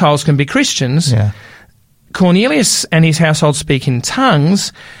Gentiles can be Christians. Yeah. Cornelius and his household speak in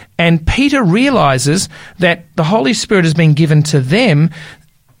tongues, and Peter realizes that the Holy Spirit has been given to them,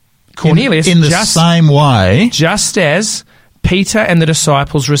 Cornelius, in the same way, just as Peter and the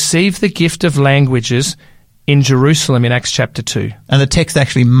disciples received the gift of languages in Jerusalem in Acts chapter 2. And the text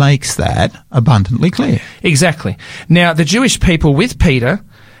actually makes that abundantly clear. Exactly. Now, the Jewish people with Peter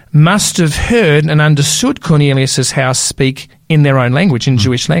must have heard and understood Cornelius' house speak in their own language, in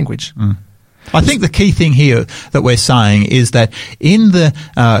Jewish language. I think the key thing here that we're saying is that in the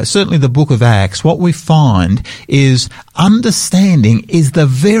certainly the book of Acts, what we find is understanding is the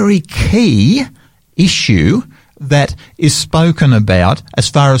very key issue that is spoken about as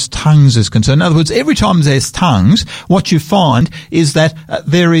far as tongues is concerned. In other words, every time there's tongues, what you find is that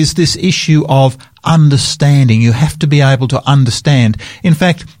there is this issue of understanding. You have to be able to understand. In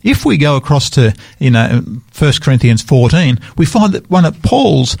fact, if we go across to, 1 Corinthians 14, we find that one of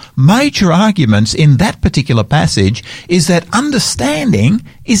Paul's major arguments in that particular passage is that understanding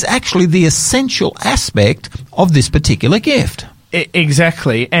is actually the essential aspect of this particular gift.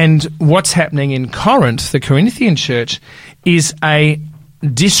 Exactly. And what's happening in Corinth, the Corinthian church, is a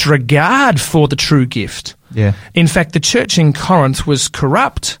disregard for the true gift. Yeah. In fact, the church in Corinth was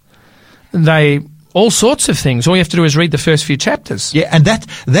corrupt. All sorts of things. All you have to do is read the first few chapters. Yeah, and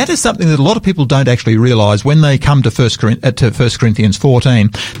that is something that a lot of people don't actually realise when they come to 1 Corinthians 14.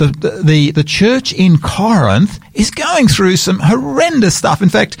 The church in Corinth is going through some horrendous stuff. In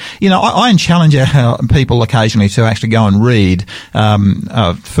fact, I challenge people occasionally to actually go and read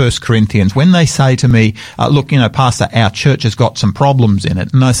 1 Corinthians when they say to me, look, Pastor, our church has got some problems in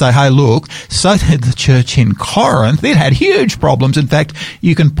it. And I say, hey, look, so did the church in Corinth. It had huge problems. In fact,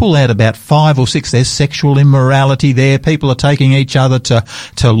 you can pull out about 5 or 6. There's sexual immorality there. People are taking each other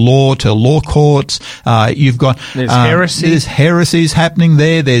to law courts. You've got there's heresies happening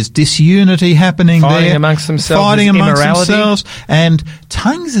there. There's disunity happening fighting there. Amongst themselves. Fighting amongst themselves. And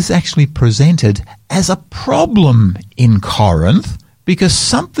tongues is actually presented as a problem in Corinth because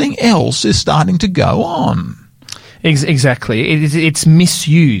something else is starting to go on. Exactly. It's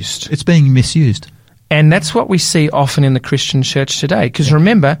misused. It's being misused. And that's what we see often in the Christian church today. Because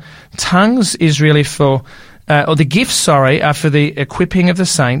remember, tongues is really for, or the gifts, are for the equipping of the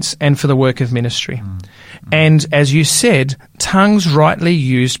saints and for the work of ministry. And as you said, tongues rightly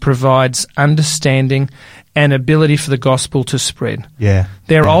used provides understanding and ability for the gospel to spread. Yeah.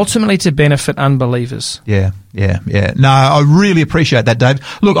 They're ultimately to benefit unbelievers. Yeah. No, I really appreciate that, Dave.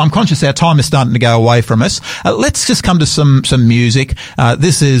 Look, I'm conscious our time is starting to go away from us. Let's just come to some music.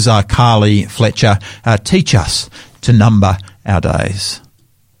 This is Carly Fletcher. Teach us to number our days.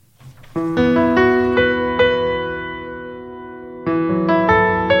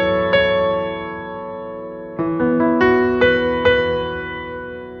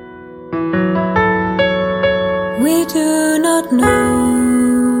 We do not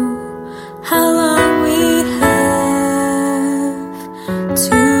know how long we have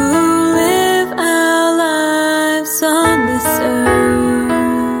to live our lives on this earth.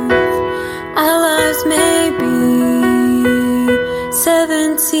 Our lives may be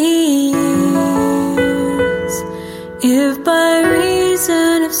 70 years, if by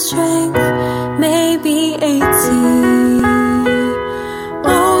reason of strength, maybe 80.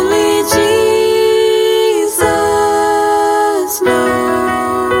 Only Jesus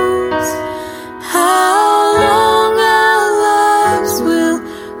knows how long our lives will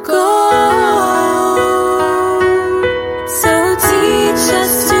go. So teach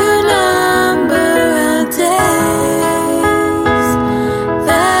us to number our days,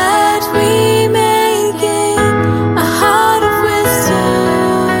 that we may gain a heart of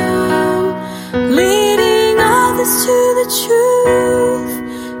wisdom, leading others to the truth,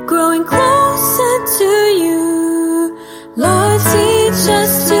 growing closer to you. Lord, teach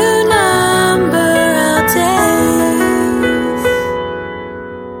us to number our days.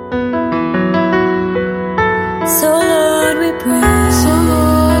 So Lord, we pray.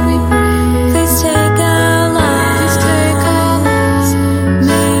 Please take our lives.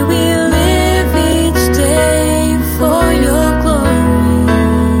 May we live each day for your glory.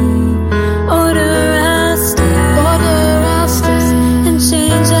 Order our steps and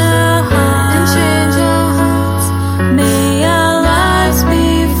change our hearts. May our lives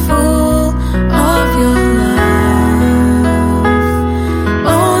be full of your love.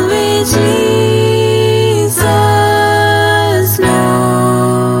 Only Jesus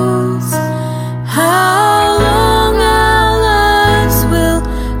knows how long our lives will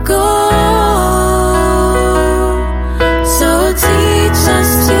go. So teach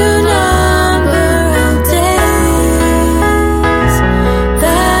us to number our days,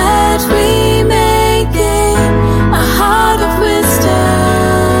 that we may gain a heart of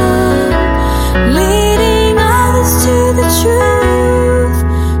wisdom, leading others to the truth,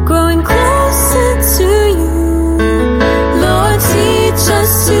 growing closer to you. Lord, teach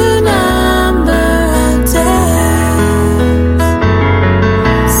us to number our days.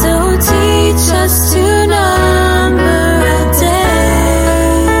 So teach us to number our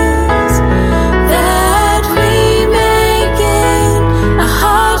days, that we may gain a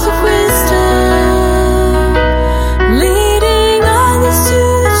heart of wisdom, leading others to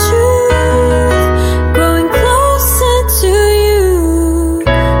the truth, growing closer to you.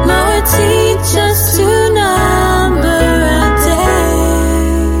 Lord, teach us to number our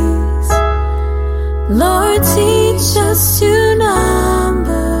days. Lord, teach us to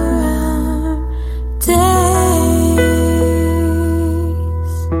number our days.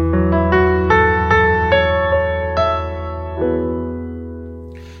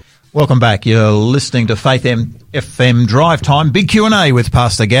 Welcome back. You're listening to Faith FM Drive Time, Big Q&A with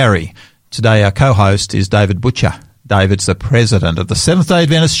Pastor Gary. Today our co-host is David Butcher. David's the president of the Seventh-day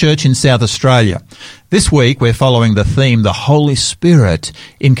Adventist Church in South Australia. This week we're following the theme, the Holy Spirit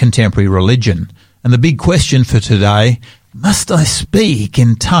in Contemporary Religion. And the big question for today, must I speak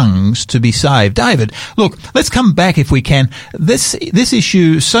in tongues to be saved? David, look, let's come back if we can. This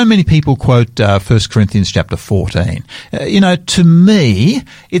issue, so many people quote 1 Corinthians chapter 14. To me,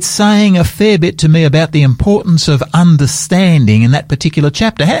 it's saying a fair bit to me about the importance of understanding in that particular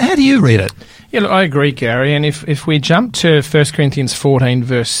chapter. How do you read it? Yeah, look, I agree, Gary. And if we jump to 1 Corinthians 14,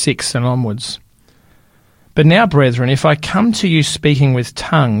 verse 6 and onwards. But now, brethren, if I come to you speaking with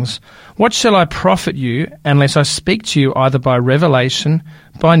tongues, what shall I profit you unless I speak to you either by revelation,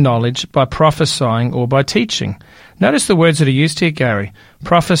 by knowledge, by prophesying, or by teaching? Notice the words that are used here, Gary.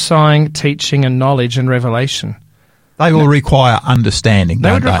 Prophesying, teaching, and knowledge and revelation. They will require understanding,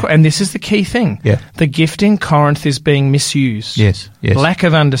 don't they? And this is the key thing. Yeah. The gift in Corinth is being misused. Yes. Lack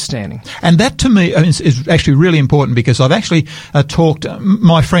of understanding. And that to me is actually really important, because I've actually talked,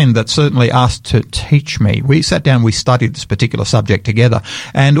 my friend that certainly asked to teach me, we sat down, we studied this particular subject together,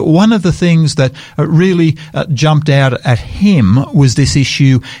 and one of the things that really jumped out at him was this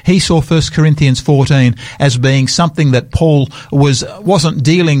issue. He saw 1 Corinthians 14 as being something that Paul wasn't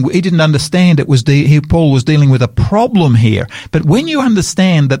dealing, he didn't understand it was, Paul was dealing with a problem problem here. But when you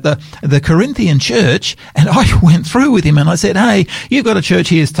understand that the Corinthian church, and I went through with him and I said, hey, you've got a church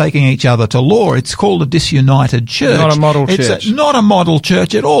here is taking each other to law. It's called a disunited church. Not a model church. It's not a model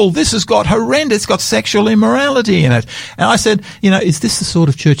church at all. This has got horrendous. It's got sexual immorality in it. And I said, is this the sort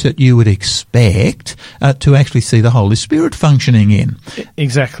of church that you would expect to actually see the Holy Spirit functioning in?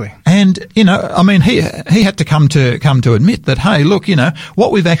 Exactly. And, he had to come to admit that, hey, look,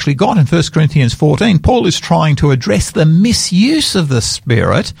 what we've actually got in 1 Corinthians 14, Paul is trying to address the misuse of the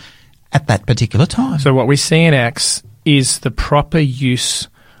Spirit at that particular time. So what we see in Acts is the proper use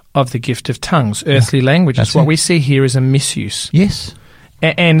of the gift of tongues, earthly languages. What we see here is a misuse. Yes.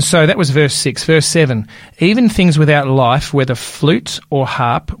 And so that was verse 6. Verse 7, even things without life, whether flute or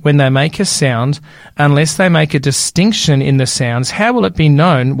harp, when they make a sound, unless they make a distinction in the sounds, how will it be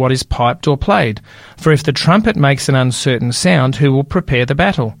known what is piped or played? For if the trumpet makes an uncertain sound, who will prepare the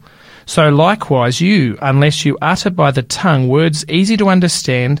battle? So likewise you, unless you utter by the tongue words easy to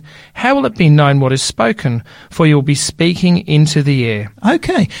understand, how will it be known what is spoken? For you will be speaking into the air.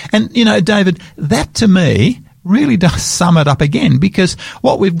 Okay. And, David, that to me really does sum it up again, because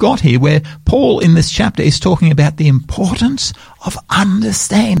what we've got here, where Paul in this chapter is talking about the importance of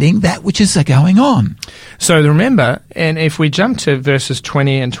understanding that which is going on. So remember, and if we jump to verses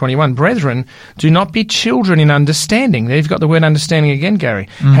 20 and 21, brethren, do not be children in understanding. There you've got the word understanding again, Gary.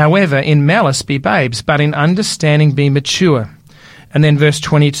 However, in malice be babes, but in understanding be mature. And then verse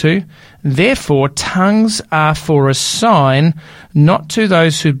 22, therefore tongues are for a sign, not to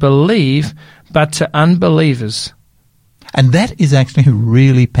those who believe, but to unbelievers. And that is actually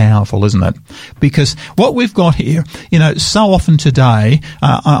really powerful, isn't it? Because what we've got here, so often today,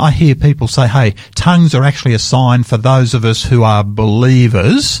 I hear people say, hey, tongues are actually a sign for those of us who are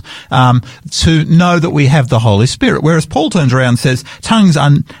believers, to know that we have the Holy Spirit. Whereas Paul turns around and says, tongues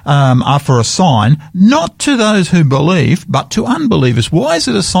are for a sign, not to those who believe, but to unbelievers. Why is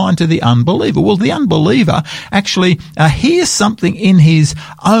it a sign to the unbeliever? Well, the unbeliever actually hears something in his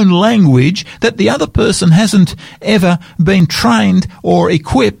own language that the other person hasn't ever been trained or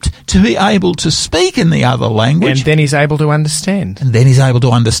equipped to be able to speak in the other language. And then he's able to understand. And then he's able to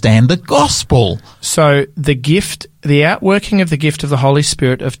understand the gospel. So the gift, the outworking of the gift of the Holy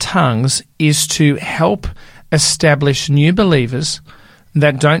Spirit of tongues is to help establish new believers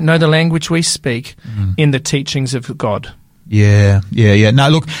that don't know the language we speak in the teachings of God. Yeah. No,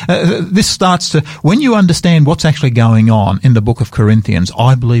 look, this starts to, when you understand what's actually going on in the book of Corinthians,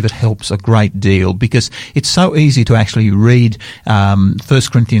 I believe it helps a great deal, because it's so easy to actually read 1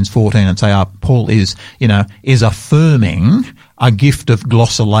 Corinthians 14 and say, Paul is affirming a gift of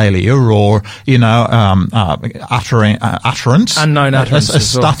glossolalia or, utterance. Unknown utterance.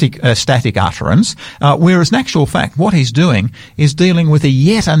 A static utterance. Whereas in actual fact, what he's doing is dealing with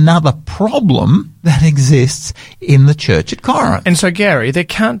yet another problem that exists in the church at Corinth. And so, Gary,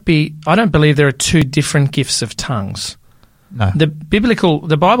 I don't believe there are two different gifts of tongues. No. The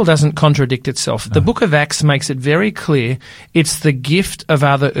Bible doesn't contradict itself. No. The book of Acts makes it very clear it's the gift of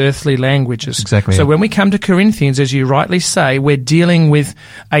other earthly languages. That's exactly. So when we come to Corinthians, as you rightly say, we're dealing with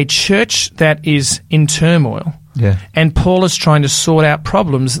a church that is in turmoil. Yeah. And Paul is trying to sort out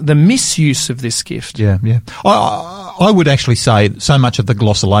problems, the misuse of this gift. Yeah. I would actually say so much of the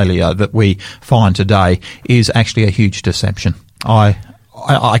glossolalia that we find today is actually a huge deception.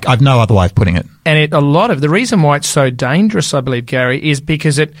 I've no other way of putting it. And the reason why it's so dangerous, I believe, Gary, is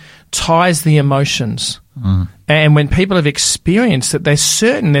because it ties the emotions. And when people have experienced it, they're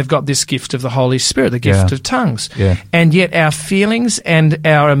certain they've got this gift of the Holy Spirit, the gift of tongues. Yeah. And yet our feelings and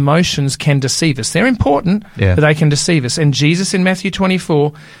our emotions can deceive us. They're important, but they can deceive us. And Jesus in Matthew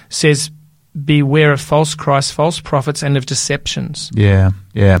 24 says, beware of false Christs, false prophets, and of deceptions. Yeah.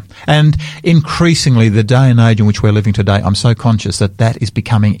 And increasingly, the day and age in which we're living today, I'm so conscious that is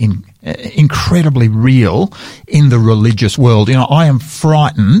becoming incredibly real in the religious world. I am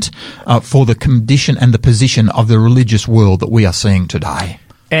frightened for the condition and the position of the religious world that we are seeing today.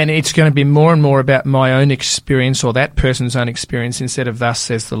 And it's going to be more and more about my own experience or that person's own experience instead of thus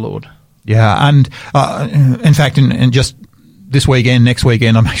says the Lord. Yeah, and in fact, in just this weekend, next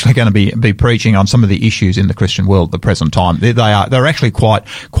weekend, I'm actually going to be preaching on some of the issues in the Christian world at the present time. They're actually quite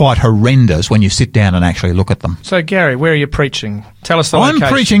horrendous when you sit down and actually look at them. So, Gary, where are you preaching? Tell us the location.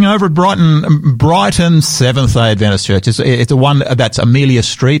 I'm preaching over at Brighton Seventh-day Adventist Church. It's the one that's Amelia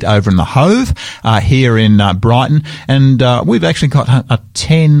Street over in the Hove, here in Brighton. And we've actually got a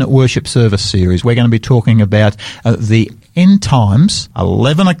 10 worship service series. We're going to be talking about the End times,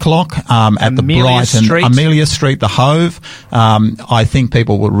 11 o'clock at the Brighton, Amelia Street, the Hove. I think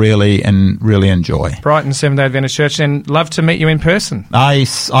people will really enjoy. Brighton Seventh-day Adventist Church, and love to meet you in person. I'd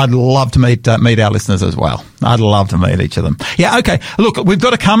love to meet our listeners as well. I'd love to meet each of them. Yeah, okay. Look, we've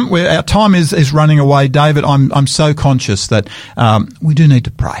got to come. Our time is running away, David. I'm so conscious that we do need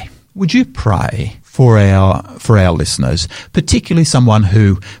to pray. Would you pray for our listeners, particularly someone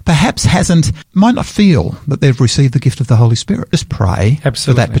who perhaps might not feel that they've received the gift of the Holy Spirit? Just pray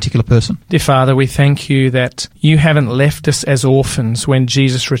for that particular person. Dear Father, we thank you that you haven't left us as orphans when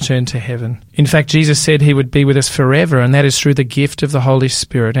Jesus returned to heaven. In fact, Jesus said he would be with us forever, and that is through the gift of the Holy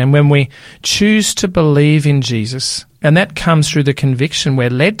Spirit. And when we choose to believe in Jesus, and that comes through the conviction, we're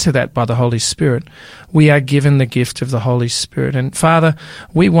led to that by the Holy Spirit, we are given the gift of the Holy Spirit. And Father,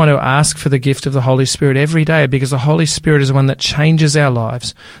 we want to ask for the gift of the Holy Spirit every day, because the Holy Spirit is the one that changes our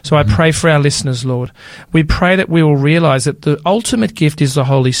lives. So I pray for our listeners, Lord. We pray that we will realize that the ultimate gift is the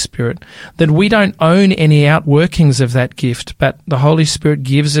Holy Spirit, that we don't own any outworkings of that gift, but the Holy Spirit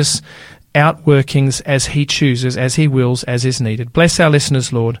gives us outworkings as he chooses, as he wills, as is needed. Bless our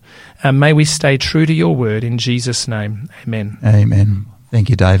listeners, Lord. May we stay true to your word in Jesus' name. Amen. Amen. Thank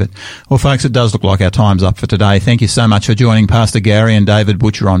you, David. Well, folks, it does look like our time's up for today. Thank you so much for joining Pastor Gary and David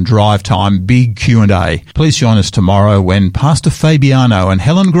Butcher on Drive Time Big Q&A. Please join us tomorrow when Pastor Fabiano and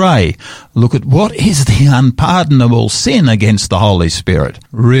Helen Gray look at what is the unpardonable sin against the Holy Spirit.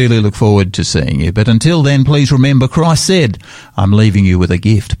 Really look forward to seeing you. But until then, please remember Christ said, I'm leaving you with a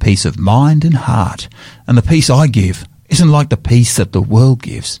gift, peace of mind and heart. And the peace I give isn't like the peace that the world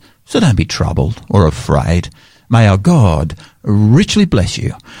gives. So don't be troubled or afraid. May our God richly bless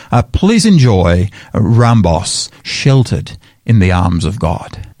you. Please enjoy Rambos, Sheltered in the Arms of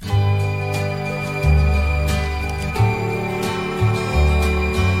God.